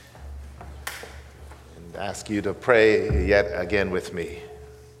ask you to pray yet again with me.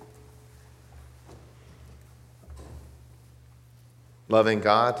 Loving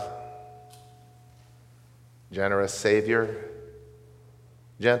God, generous Savior,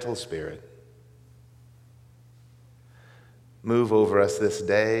 gentle Spirit, move over us this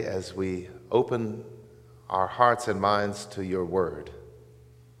day as we open our hearts and minds to your word,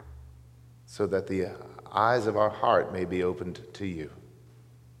 so that the eyes of our heart may be opened to you.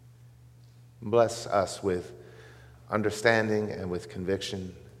 Bless us with understanding and with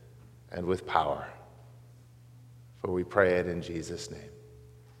conviction and with power. For we pray it in Jesus' name.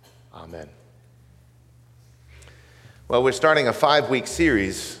 Amen. Well, we're starting a 5-week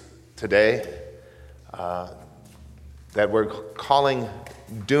series today that we're calling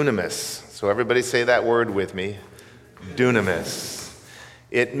Dunamis. So everybody say that word with me. Dunamis.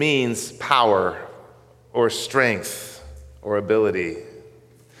 It means power or strength or ability.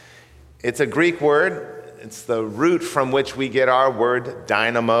 It's a Greek word. It's the root from which we get our word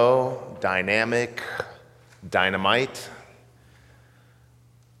dynamo, dynamic, dynamite.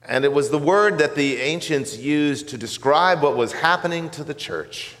 And it was the word that the ancients used to describe what was happening to the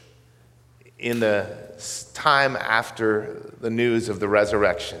church in the time after the news of the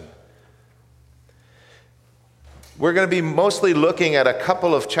resurrection. We're going to be mostly looking at a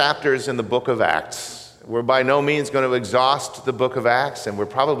couple of chapters in the book of Acts. We're by no means going to exhaust the book of Acts, and we're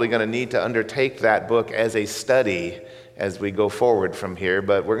probably going to need to undertake that book as a study as we go forward from here.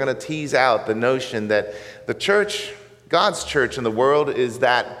 But we're going to tease out the notion that the church, God's church in the world, is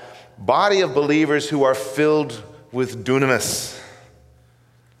that body of believers who are filled with dunamis,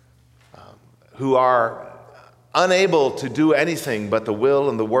 who are unable to do anything but the will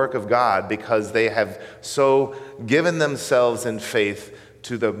and the work of God because they have so given themselves in faith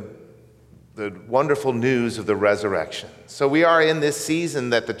to the wonderful news of the resurrection. So we are in this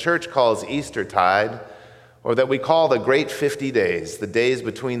season that the church calls Eastertide, or that we call the Great 50 Days, the days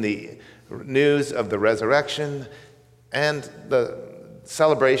between the news of the resurrection and the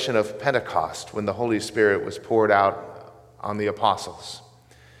celebration of Pentecost, when the Holy Spirit was poured out on the apostles.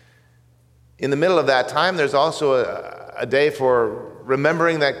 In the middle of that time, there's also a day for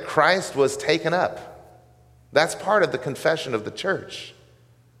remembering that Christ was taken up. That's part of the confession of the church.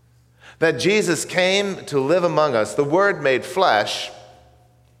 That Jesus came to live among us, the Word made flesh,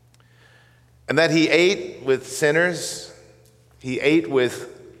 and that he ate with sinners, he ate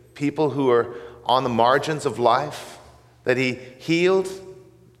with people who are on the margins of life, that he healed,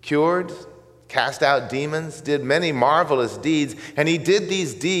 cured, cast out demons, did many marvelous deeds, and he did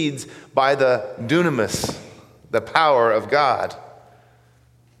these deeds by the dunamis, the power of God.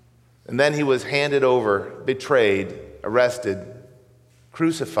 And then he was handed over, betrayed, arrested,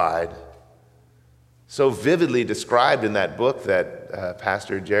 crucified, so vividly described in that book that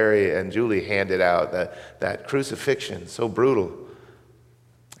Pastor Jerry and Julie handed out, that crucifixion, so brutal.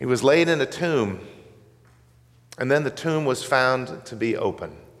 He was laid in a tomb, and then the tomb was found to be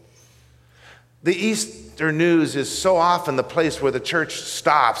open. The Easter news is so often the place where the church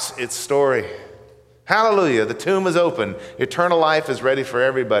stops its story. Hallelujah, the tomb is open. Eternal life is ready for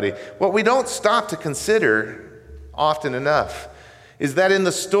everybody. What we don't stop to consider often enough is that in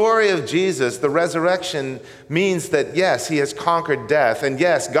the story of Jesus, the resurrection means that, yes, he has conquered death, and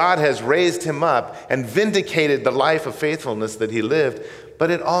yes, God has raised him up and vindicated the life of faithfulness that he lived, but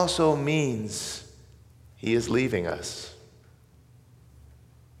it also means he is leaving us.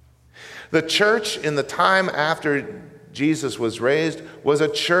 The church in the time after Jesus was raised was a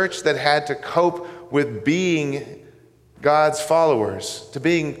church that had to cope with being God's followers, to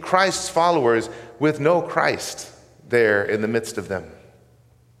being Christ's followers with no Christ there in the midst of them.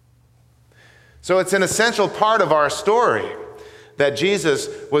 So it's an essential part of our story that Jesus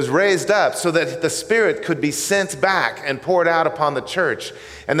was raised up so that the Spirit could be sent back and poured out upon the church,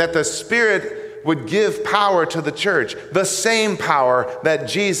 and that the Spirit would give power to the church, the same power that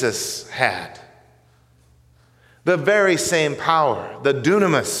Jesus had. The very same power, the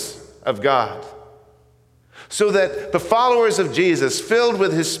dunamis of God. So that the followers of Jesus, filled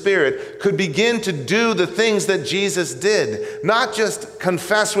with his Spirit, could begin to do the things that Jesus did. Not just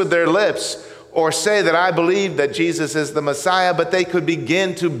confess with their lips or say that I believe that Jesus is the Messiah, but they could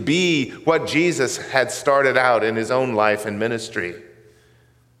begin to be what Jesus had started out in his own life and ministry.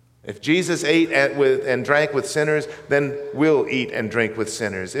 If Jesus ate and drank with sinners, then we'll eat and drink with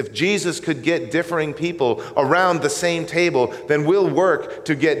sinners. If Jesus could get differing people around the same table, then we'll work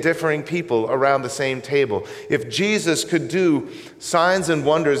to get differing people around the same table. If Jesus could do signs and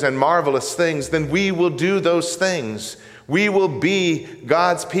wonders and marvelous things, then we will do those things. We will be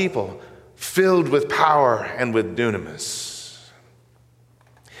God's people, filled with power and with dunamis.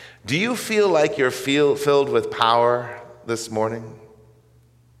 Do you feel like you're filled with power this morning?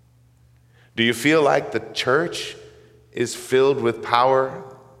 Do you feel like the church is filled with power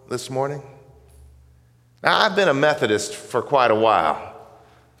this morning? Now, I've been a Methodist for quite a while,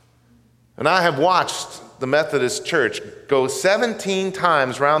 and I have watched the Methodist Church go 17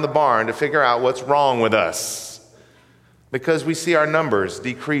 times around the barn to figure out what's wrong with us, because we see our numbers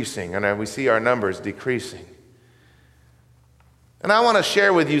decreasing, and we see our numbers decreasing. And I want to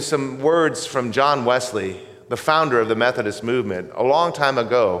share with you some words from John Wesley, the founder of the Methodist movement, a long time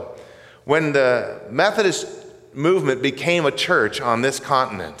ago, when the Methodist movement became a church on this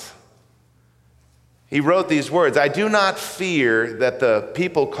continent. He wrote these words: "I do not fear that the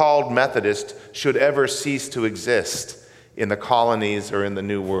people called Methodist should ever cease to exist in the colonies or in the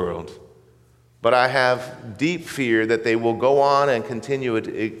New World. But I have deep fear that they will go on and continue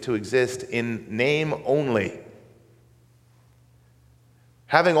to exist in name only,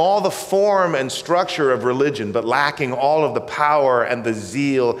 having all the form and structure of religion, but lacking all of the power and the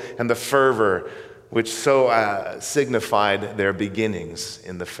zeal and the fervor which so signified their beginnings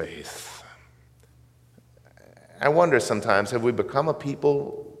in the faith." I wonder sometimes, have we become a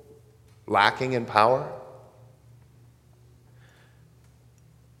people lacking in power?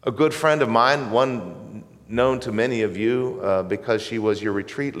 A good friend of mine, one known to many of you because she was your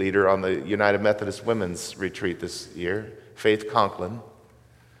retreat leader on the United Methodist Women's Retreat this year, Faith Conklin.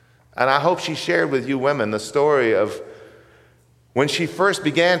 And I hope she shared with you women the story of when she first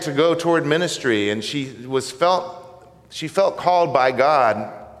began to go toward ministry, and she felt called by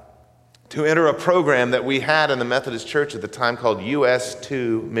God to enter a program that we had in the Methodist Church at the time called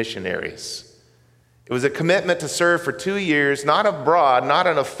US2 Missionaries. It was a commitment to serve for 2 years, not abroad, not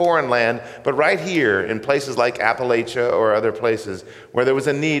in a foreign land, but right here in places like Appalachia or other places where there was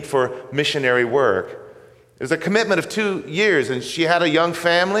a need for missionary work. It was a commitment of 2 years, and she had a young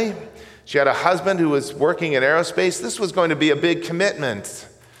family. She had a husband who was working in aerospace. This was going to be a big commitment.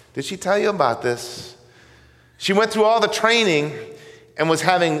 Did she tell you about this? She went through all the training and was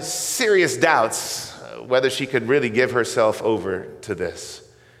having serious doubts whether she could really give herself over to this.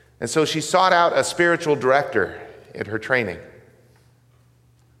 And so she sought out a spiritual director at her training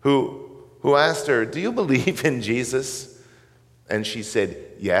who asked her, "Do you believe in Jesus?" And she said,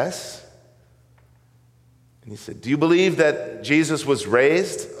 "Yes." And he said, "Do you believe that Jesus was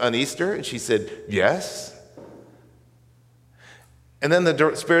raised on Easter?" And she said, "Yes." And then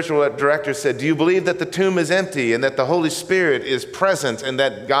the spiritual director said, "Do you believe that the tomb is empty and that the Holy Spirit is present and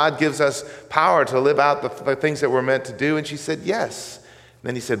that God gives us power to live out the things that we're meant to do?" And she said, "Yes." And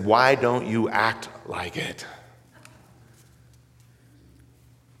then he said, "Why don't you act like it?"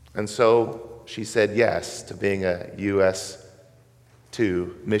 And so she said yes to being a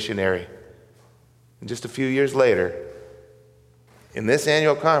US2 missionary. And just a few years later, in this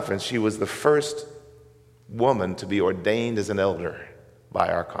annual conference, she was the first woman to be ordained as an elder by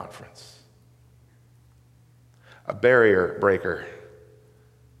our conference. A barrier breaker.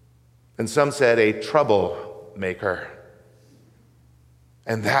 And some said a troublemaker.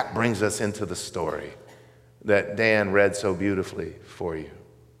 And that brings us into the story that Dan read so beautifully for you.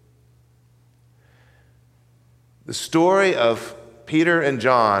 The story of Peter and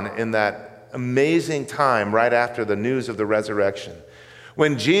John in that amazing time right after the news of the resurrection.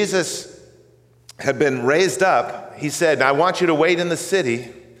 When Jesus had been raised up, he said, "I want you to wait in the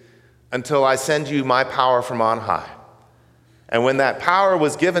city until I send you my power from on high." And when that power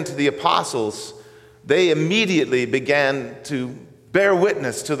was given to the apostles, they immediately began to bear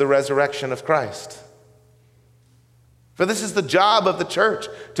witness to the resurrection of Christ. For this is the job of the church,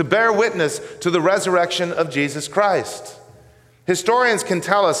 to bear witness to the resurrection of Jesus Christ. Historians can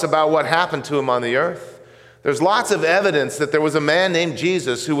tell us about what happened to him on the earth. There's lots of evidence that there was a man named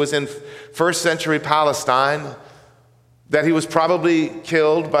Jesus who was in first century Palestine, that he was probably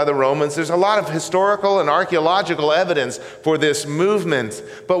killed by the Romans. There's a lot of historical and archaeological evidence for this movement.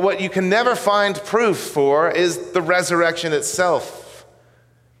 But what you can never find proof for is the resurrection itself.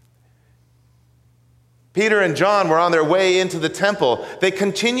 Peter and John were on their way into the temple. They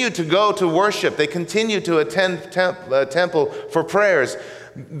continued to go to worship. They continued to attend temple for prayers.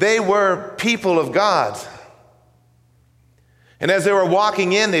 They were people of God. And as they were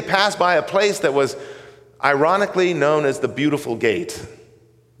walking in, they passed by a place that was ironically known as the Beautiful Gate.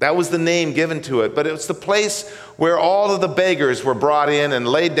 That was the name given to it, but it was the place where all of the beggars were brought in and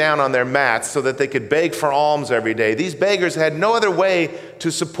laid down on their mats so that they could beg for alms every day. These beggars had no other way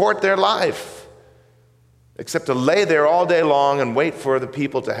to support their life except to lay there all day long and wait for the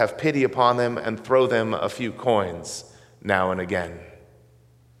people to have pity upon them and throw them a few coins now and again.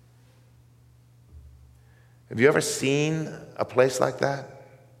 Have you ever seen a place like that?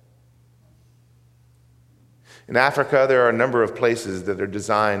 In Africa, there are a number of places that are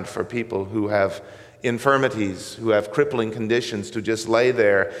designed for people who have infirmities, who have crippling conditions, to just lay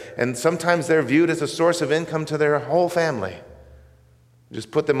there. And sometimes they're viewed as a source of income to their whole family. Just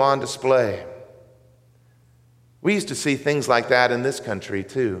put them on display. We used to see things like that in this country,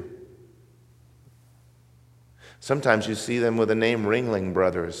 too. Sometimes you see them with the name Ringling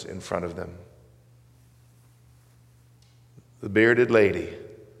Brothers in front of them. The bearded lady,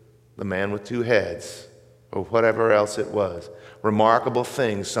 the man with two heads, or whatever else it was. Remarkable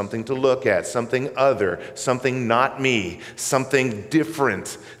things, something to look at, something other, something not me, something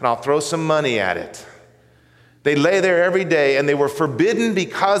different, and I'll throw some money at it. They lay there every day, and they were forbidden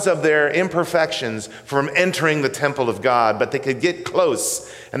because of their imperfections from entering the temple of God, but they could get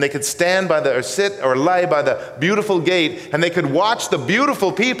close, and they could stand by or sit or lie by the beautiful gate, and they could watch the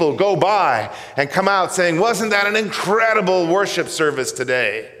beautiful people go by and come out saying, "Wasn't that an incredible worship service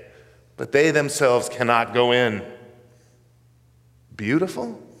today?" But they themselves cannot go in.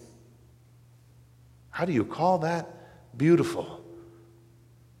 Beautiful? How do you call that beautiful?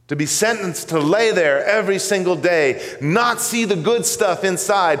 To be sentenced to lay there every single day, not see the good stuff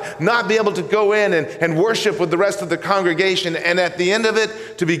inside, not be able to go in and worship with the rest of the congregation, and at the end of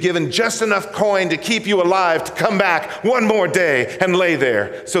it, to be given just enough coin to keep you alive, to come back one more day and lay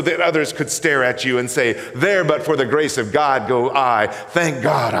there so that others could stare at you and say, "There but for the grace of God go I. Thank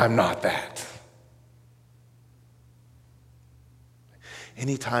God I'm not that."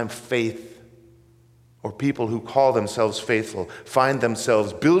 Anytime faith or people who call themselves faithful find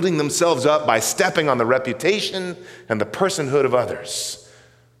themselves building themselves up by stepping on the reputation and the personhood of others,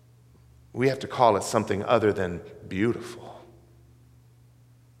 we have to call it something other than beautiful.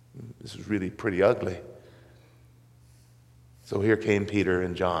 This is really pretty ugly. So here came Peter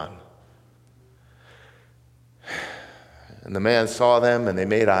and John. And the man saw them and they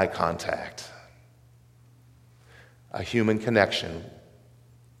made eye contact. A human connection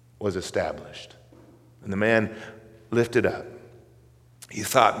was established. And the man lifted up. He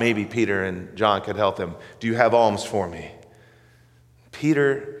thought maybe Peter and John could help him. "Do you have alms for me?"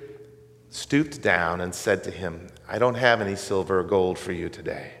 Peter stooped down and said to him, "I don't have any silver or gold for you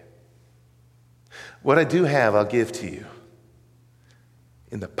today. What I do have, I'll give to you.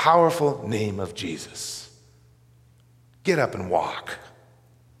 In the powerful name of Jesus, get up and walk."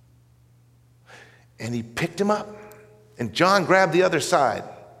 And he picked him up, and John grabbed the other side.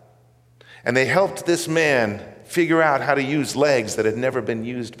 And they helped this man figure out how to use legs that had never been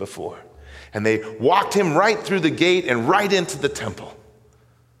used before. And they walked him right through the gate and right into the temple.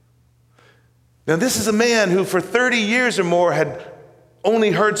 Now, this is a man who for 30 years or more had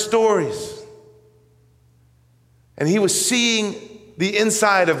only heard stories. And he was seeing the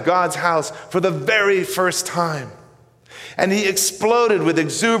inside of God's house for the very first time. And he exploded with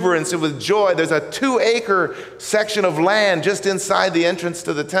exuberance and with joy. There's a 2-acre section of land just inside the entrance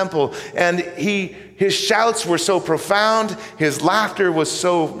to the temple. And his shouts were so profound, his laughter was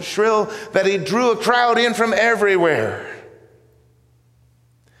so shrill, that he drew a crowd in from everywhere.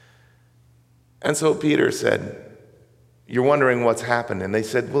 And so Peter said, "You're wondering what's happened." And they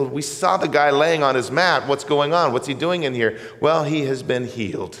said, "Well, we saw the guy laying on his mat. What's going on? What's he doing in here?" "Well, he has been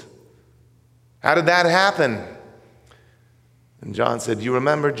healed." "How did that happen?" And John said, "You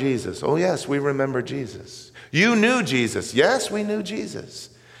remember Jesus?" "Oh, yes, we remember Jesus." "You knew Jesus?" "Yes, we knew Jesus."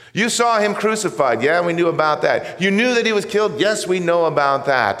 "You saw him crucified?" "Yeah, we knew about that." "You knew that he was killed?" "Yes, we know about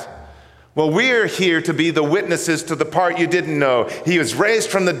that." "Well, we're here to be the witnesses to the part you didn't know. He was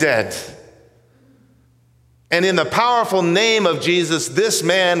raised from the dead. And in the powerful name of Jesus, this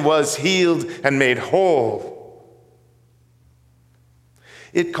man was healed and made whole."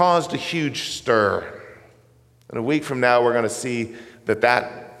 It caused a huge stir. And a week from now, we're going to see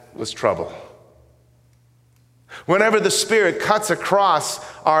that was trouble. Whenever the Spirit cuts across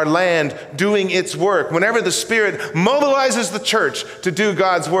our land doing its work, whenever the Spirit mobilizes the church to do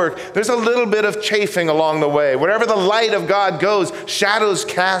God's work, there's a little bit of chafing along the way. Wherever the light of God goes, shadows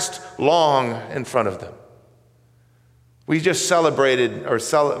cast long in front of them. We just celebrated or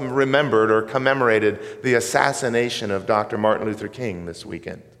remembered or commemorated the assassination of Dr. Martin Luther King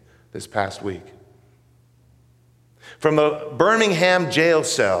this past week. From the Birmingham jail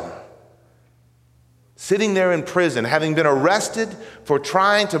cell, sitting there in prison, having been arrested for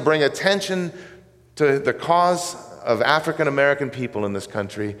trying to bring attention to the cause of African American people in this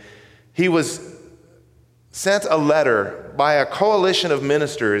country, he was sent a letter by a coalition of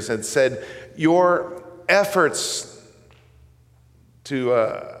ministers and said, "Your efforts to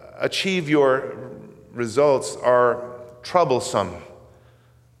achieve your results are troublesome,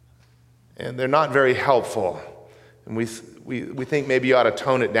 and they're not very helpful. And we think maybe you ought to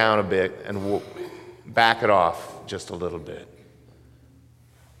tone it down a bit, and back it off just a little bit.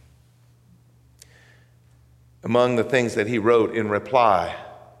 Among the things that he wrote in reply,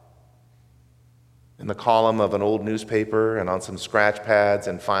 in the column of an old newspaper and on some scratch pads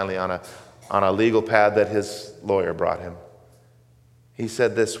and finally on a legal pad that his lawyer brought him, he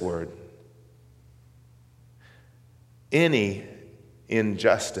said this word: any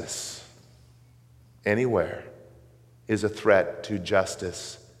injustice anywhere is a threat to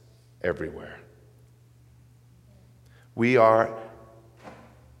justice everywhere. We are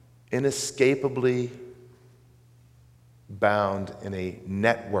inescapably bound in a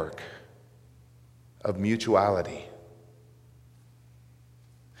network of mutuality.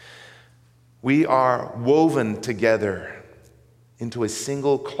 We are woven together into a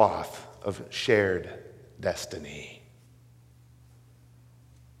single cloth of shared destiny.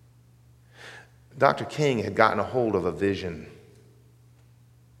 Dr. King had gotten a hold of a vision.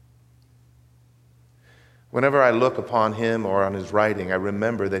 Whenever I look upon him or on his writing, I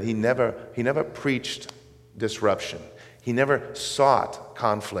remember that he never preached disruption. He never sought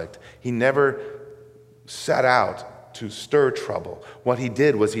conflict. He never set out to stir trouble. What he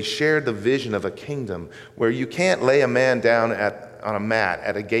did was he shared the vision of a kingdom where you can't lay a man down on a mat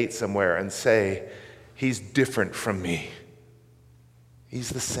at a gate somewhere and say, he's different from me. He's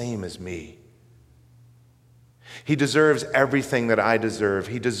the same as me. He deserves everything that I deserve.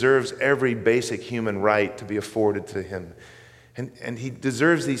 He deserves every basic human right to be afforded to him. And he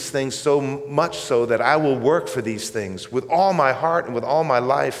deserves these things so much so that I will work for these things with all my heart and with all my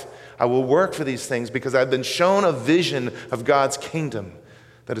life. I will work for these things because I've been shown a vision of God's kingdom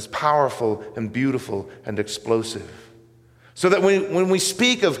that is powerful and beautiful and explosive. So that when we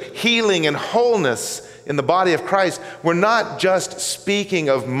speak of healing and wholeness in the body of Christ, we're not just speaking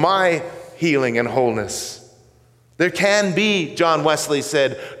of my healing and wholeness. There can be, John Wesley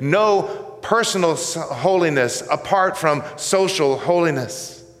said, no personal holiness apart from social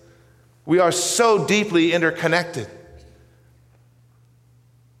holiness. We are so deeply interconnected.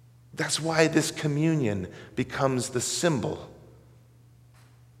 That's why this communion becomes the symbol.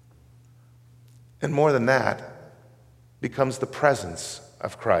 And more than that, becomes the presence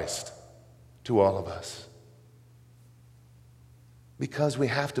of Christ to all of us. Because we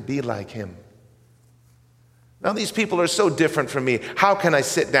have to be like him. Now, these people are so different from me. How can I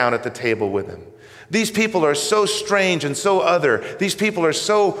sit down at the table with them? These people are so strange and so other. These people are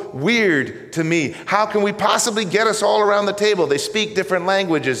so weird to me. How can we possibly get us all around the table? They speak different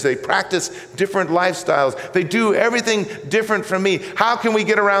languages. They practice different lifestyles. They do everything different from me. How can we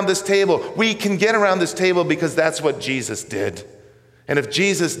get around this table? We can get around this table because that's what Jesus did. And if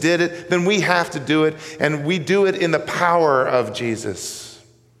Jesus did it, then we have to do it. And we do it in the power of Jesus.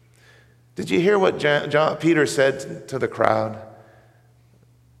 Did you hear what Peter said to the crowd?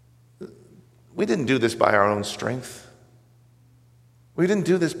 We didn't do this by our own strength. We didn't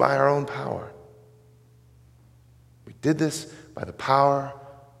do this by our own power. We did this by the power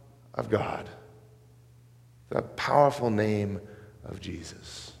of God, the powerful name of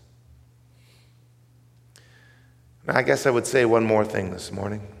Jesus. Now, I guess I would say one more thing this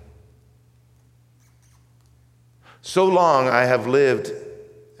morning. So long I have lived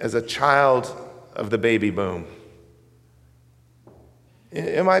as a child of the baby boom.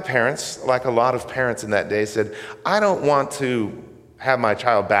 And my parents, like a lot of parents in that day, said, I don't want to have my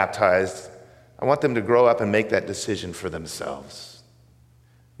child baptized. I want them to grow up and make that decision for themselves.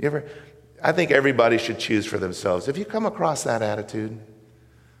 I think everybody should choose for themselves. If you come across that attitude,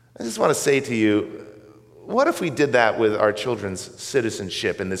 I just want to say to you, what if we did that with our children's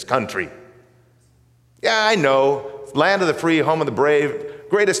citizenship in this country? Yeah, I know, land of the free, home of the brave,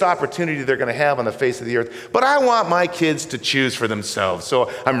 greatest opportunity they're going to have on the face of the earth. But I want my kids to choose for themselves, so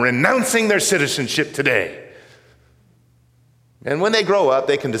I'm renouncing their citizenship today. And when they grow up,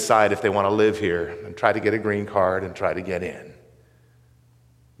 they can decide if they want to live here and try to get a green card and try to get in. It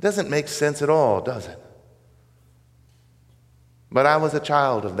doesn't make sense at all, does it? But I was a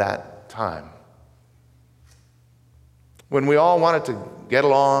child of that time, when we all wanted to get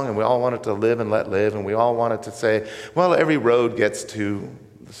along and we all wanted to live and let live and we all wanted to say, well, every road gets to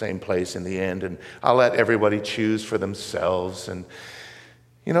the same place in the end and I'll let everybody choose for themselves. And,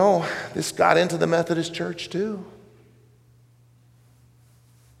 you know, this got into the Methodist Church too.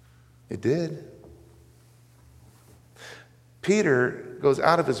 It did. Peter goes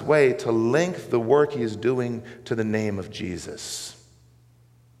out of his way to link the work he is doing to the name of Jesus.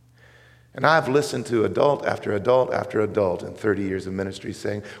 And I've listened to adult after adult after adult in 30 years of ministry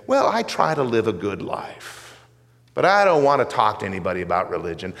saying, well, I try to live a good life, but I don't want to talk to anybody about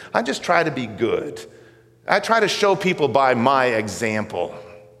religion. I just try to be good. I try to show people by my example.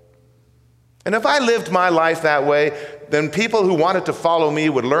 And if I lived my life that way, then people who wanted to follow me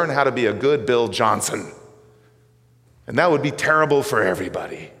would learn how to be a good Bill Johnson. And that would be terrible for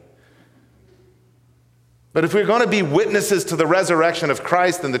everybody. But if we're going to be witnesses to the resurrection of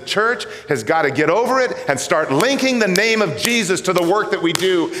Christ, then the church has got to get over it and start linking the name of Jesus to the work that we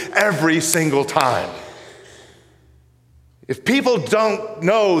do every single time. If people don't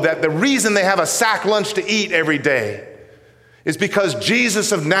know that the reason they have a sack lunch to eat every day is because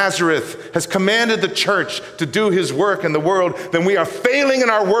Jesus of Nazareth has commanded the church to do his work in the world, then we are failing in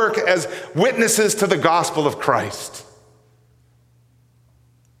our work as witnesses to the gospel of Christ.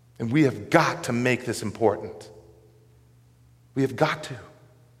 And we have got to make this important. We have got to.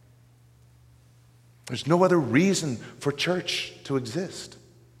 There's no other reason for church to exist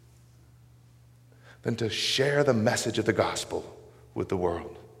than to share the message of the gospel with the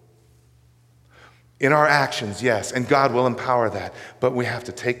world. In our actions, yes, and God will empower that, but we have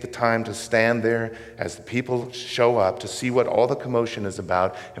to take the time to stand there as the people show up to see what all the commotion is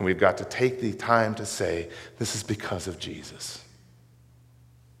about, and we've got to take the time to say, this is because of Jesus.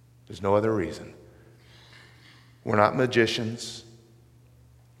 There's no other reason. We're not magicians.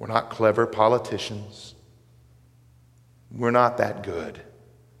 We're not clever politicians. We're not that good.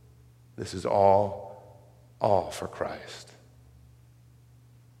 This is all for Christ.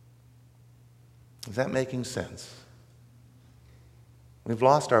 Is that making sense? We've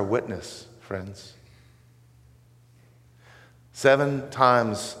lost our witness, friends. 7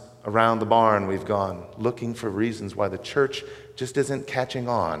 times around the barn we've gone looking for reasons why the church just isn't catching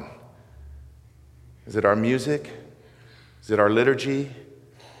on. Is it our music? Is it our liturgy?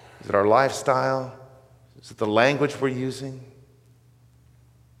 Is it our lifestyle? Is it the language we're using?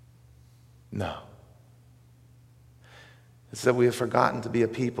 No. It's that we have forgotten to be a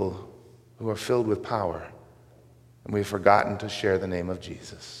people who are filled with power, and we've forgotten to share the name of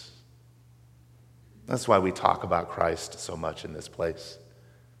Jesus. That's why we talk about Christ so much in this place,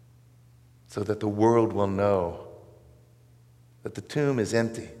 so that the world will know that the tomb is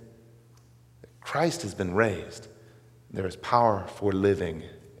empty, that Christ has been raised, and there is power for living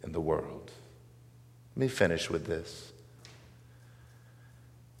in the world. Let me finish with this.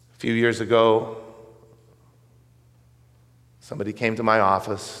 A few years ago, somebody came to my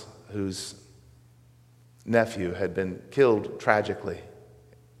office whose nephew had been killed tragically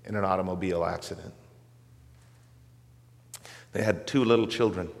in an automobile accident. They had 2 little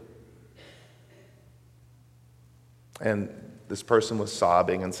children. And this person was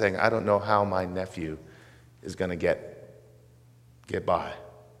sobbing and saying, I don't know how my nephew is going to get by.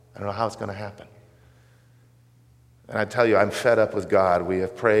 I don't know how it's going to happen. And I tell you, I'm fed up with God. We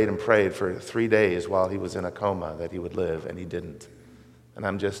have prayed and prayed for 3 days while he was in a coma that he would live, and he didn't. And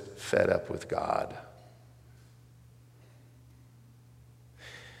I'm just fed up with God.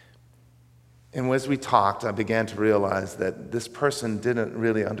 And as we talked, I began to realize that this person didn't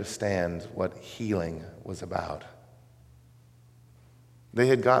really understand what healing was about. They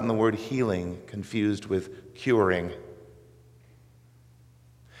had gotten the word healing confused with curing.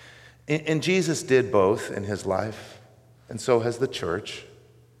 And Jesus did both in his life, and so has the church.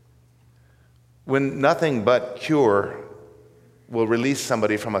 When nothing but cure will release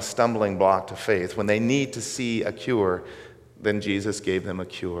somebody from a stumbling block to faith, when they need to see a cure, then Jesus gave them a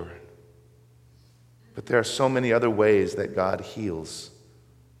cure. But there are so many other ways that God heals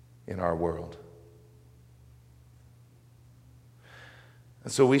in our world.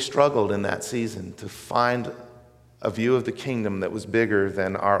 And so we struggled in that season to find a view of the kingdom that was bigger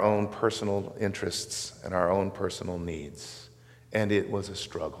than our own personal interests and our own personal needs. And it was a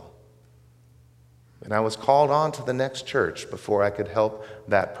struggle. And I was called on to the next church before I could help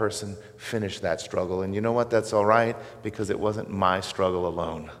that person finish that struggle. And you know what? That's all right, because it wasn't my struggle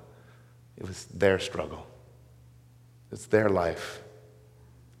alone. It was their struggle. It's their life.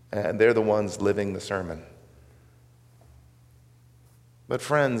 And they're the ones living the sermon. But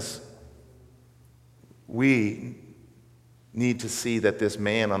friends, we need to see that this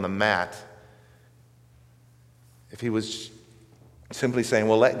man on the mat, if he was simply saying,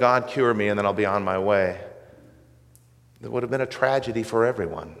 well, let God cure me and then I'll be on my way, that would have been a tragedy for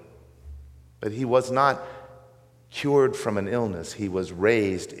everyone. But he was not cured from an illness. He was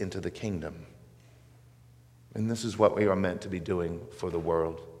raised into the kingdom. And this is what we are meant to be doing for the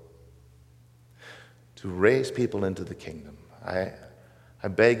world, to raise people into the kingdom. I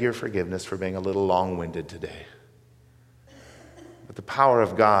beg your forgiveness for being a little long-winded today. But the power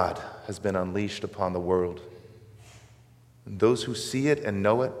of God has been unleashed upon the world. And those who see it and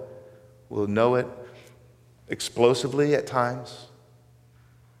know it will know it explosively at times,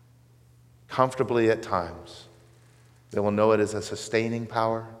 comfortably at times. They will know it as a sustaining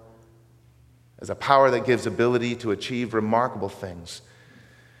power, as a power that gives ability to achieve remarkable things,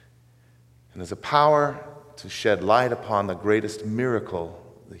 and as a power to shed light upon the greatest miracle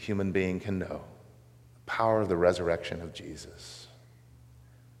the human being can know, the power of the resurrection of Jesus.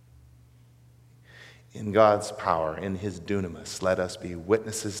 In God's power, in his dunamis, let us be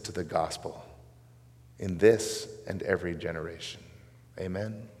witnesses to the gospel in this and every generation.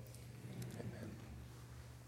 Amen.